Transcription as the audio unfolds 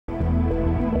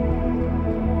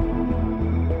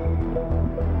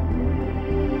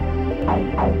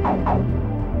We're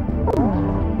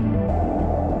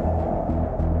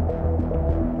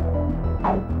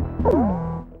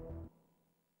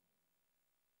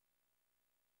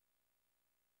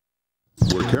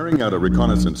carrying out a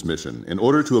reconnaissance mission in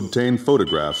order to obtain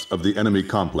photographs of the enemy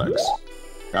complex.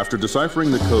 After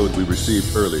deciphering the code we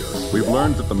received earlier, we've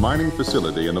learned that the mining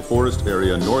facility in the forest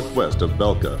area northwest of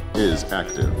Belka is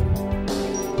active.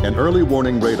 An early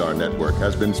warning radar network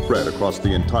has been spread across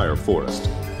the entire forest.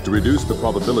 To reduce the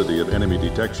probability of enemy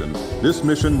detection, this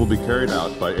mission will be carried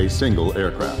out by a single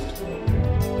aircraft.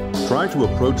 Try to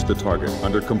approach the target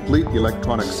under complete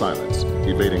electronic silence,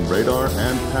 evading radar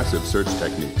and passive search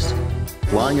techniques.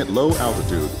 Flying at low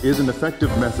altitude is an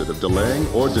effective method of delaying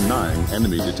or denying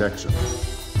enemy detection.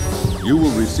 You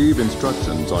will receive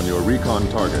instructions on your recon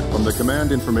target from the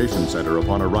Command Information Center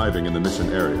upon arriving in the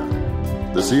mission area.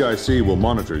 The CIC will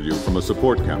monitor you from a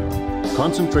support camera.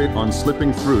 Concentrate on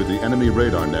slipping through the enemy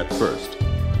radar net first.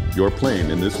 Your plane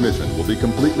in this mission will be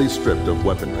completely stripped of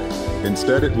weaponry.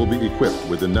 Instead, it will be equipped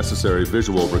with the necessary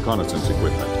visual reconnaissance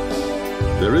equipment.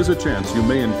 There is a chance you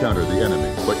may encounter the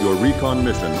enemy, but your recon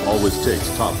mission always takes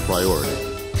top priority.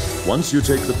 Once you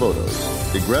take the photos,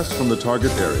 egress from the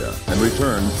target area and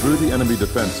return through the enemy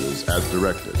defenses as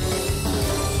directed.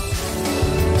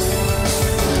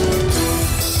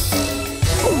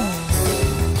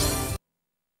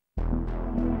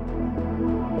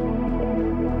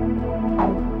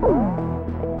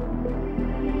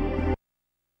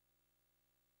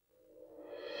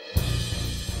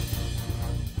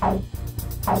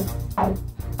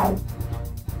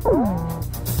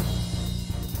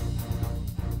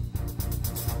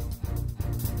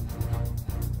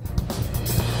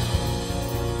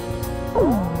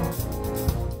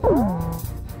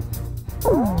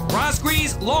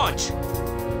 Rosgrees, launch!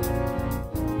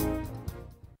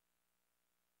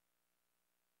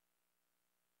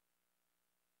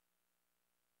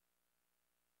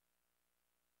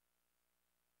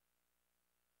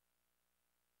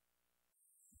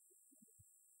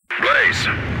 Blaze,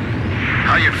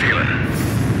 how you feeling?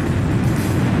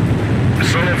 The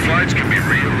solo flights can be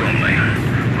real lonely,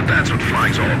 but that's what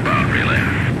flying's all about, really.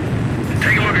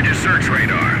 Take a look at your search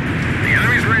radar. The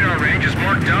enemy's radar range is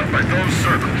marked out by those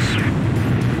circles.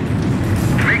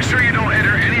 Make sure you don't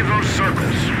enter any of those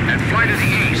circles, and fly to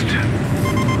the east.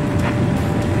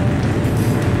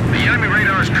 The enemy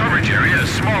radar's coverage area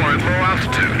is smaller at low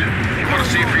altitude. You want to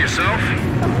see it for yourself?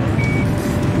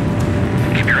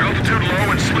 Keep your altitude low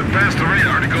and slip past the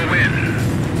radar to go in.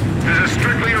 This is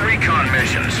strictly a recon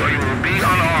mission, so you will be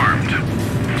unarmed.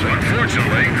 So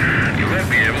unfortunately, you won't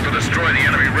be able to destroy the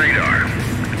enemy radar.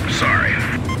 Sorry.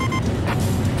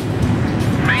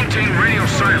 Maintain radio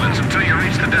silence until you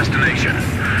reach the destination.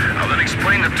 I'll then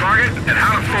explain the target and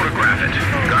how to photograph it.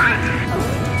 Got it?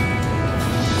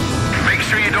 Make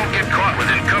sure you don't get caught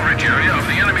within coverage area of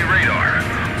the enemy radar.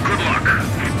 Good luck.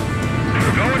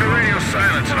 We'll go into radio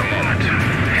silence in a moment.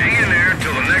 Hang in there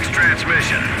till the next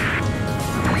transmission.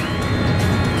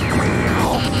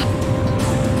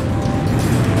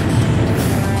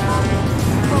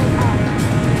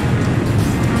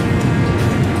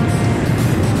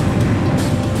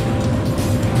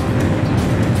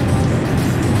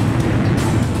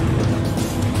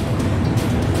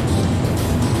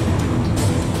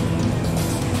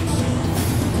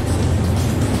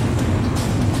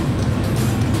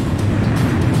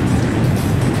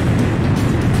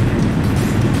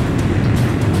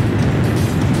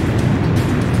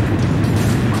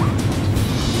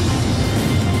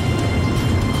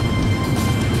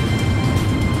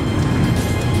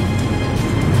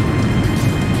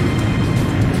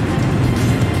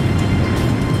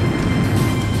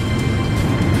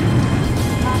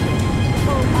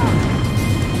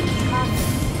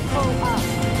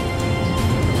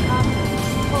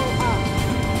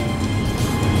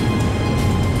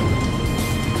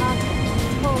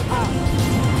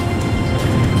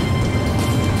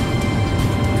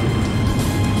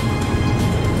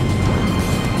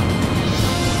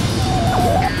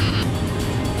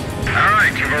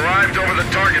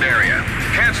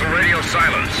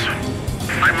 Silence.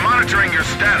 I'm monitoring your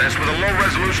status with a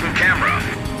low-resolution camera.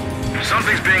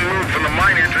 Something's being moved from the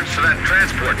mine entrance to that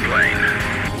transport plane.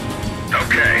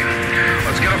 Okay,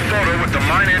 let's get a photo with the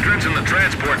mine entrance and the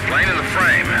transport plane in the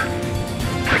frame.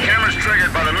 The camera's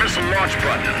triggered by the missile launch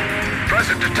button.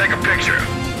 Press it to take a picture.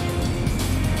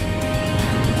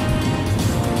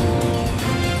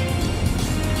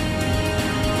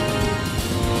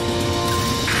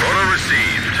 Photo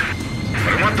received.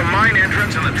 But I want the mine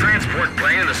entrance and the transport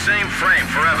plane in the same frame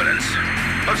for evidence.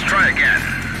 Let's try again.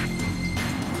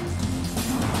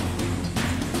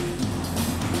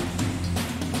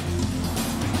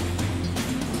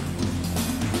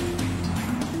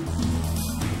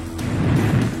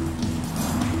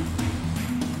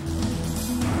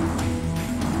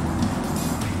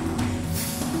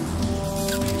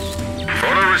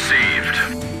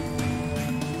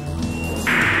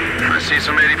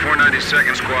 some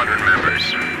 8492nd Squadron members.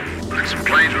 It's some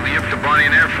planes with the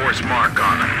Yuktobanian Air Force mark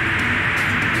on them.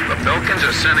 The Bilkins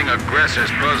are sending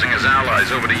aggressors posing as allies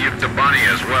over to Yuktobani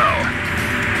as well.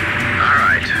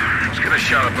 Alright, let's get a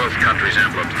shot of both countries'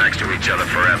 emblems next to each other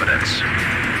for evidence.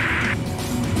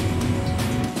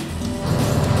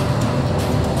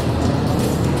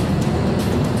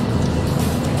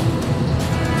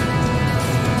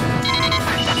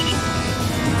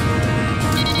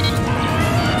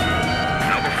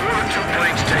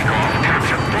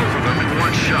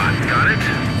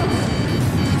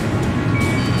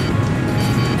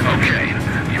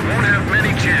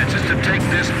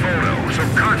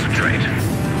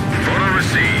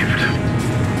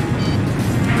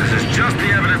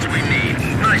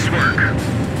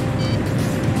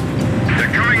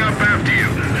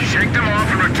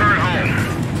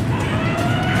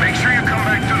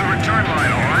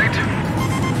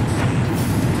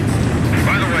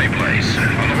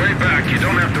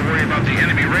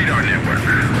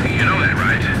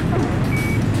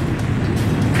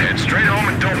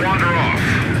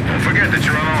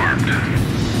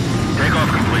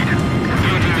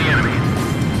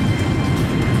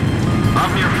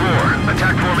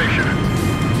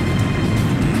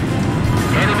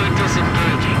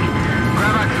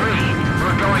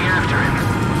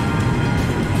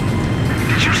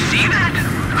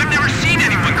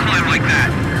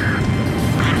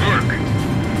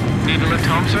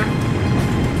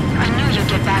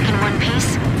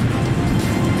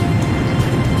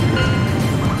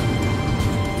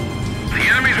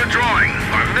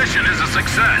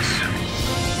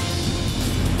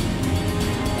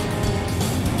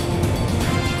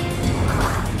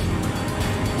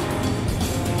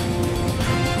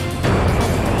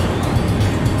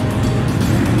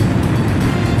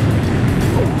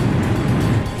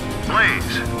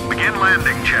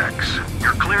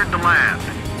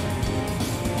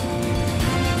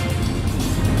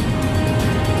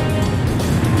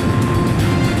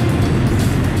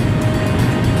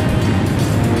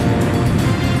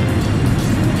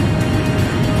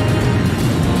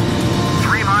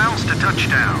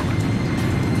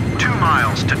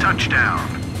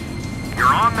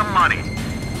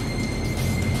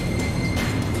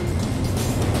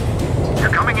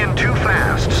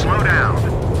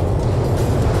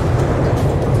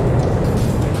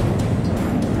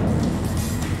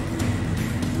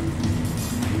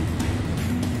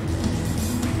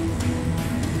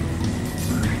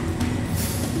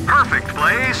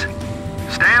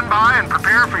 Stand by and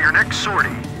prepare for your next sortie.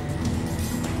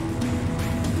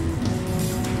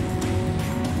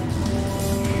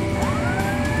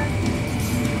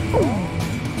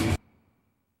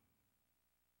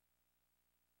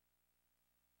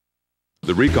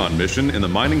 The recon mission in the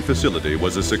mining facility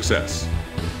was a success.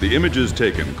 The images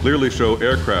taken clearly show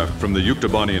aircraft from the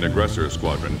Yuktobanian Aggressor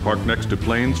Squadron parked next to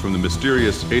planes from the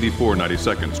mysterious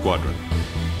 8492nd Squadron.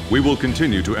 We will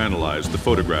continue to analyze the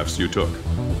photographs you took.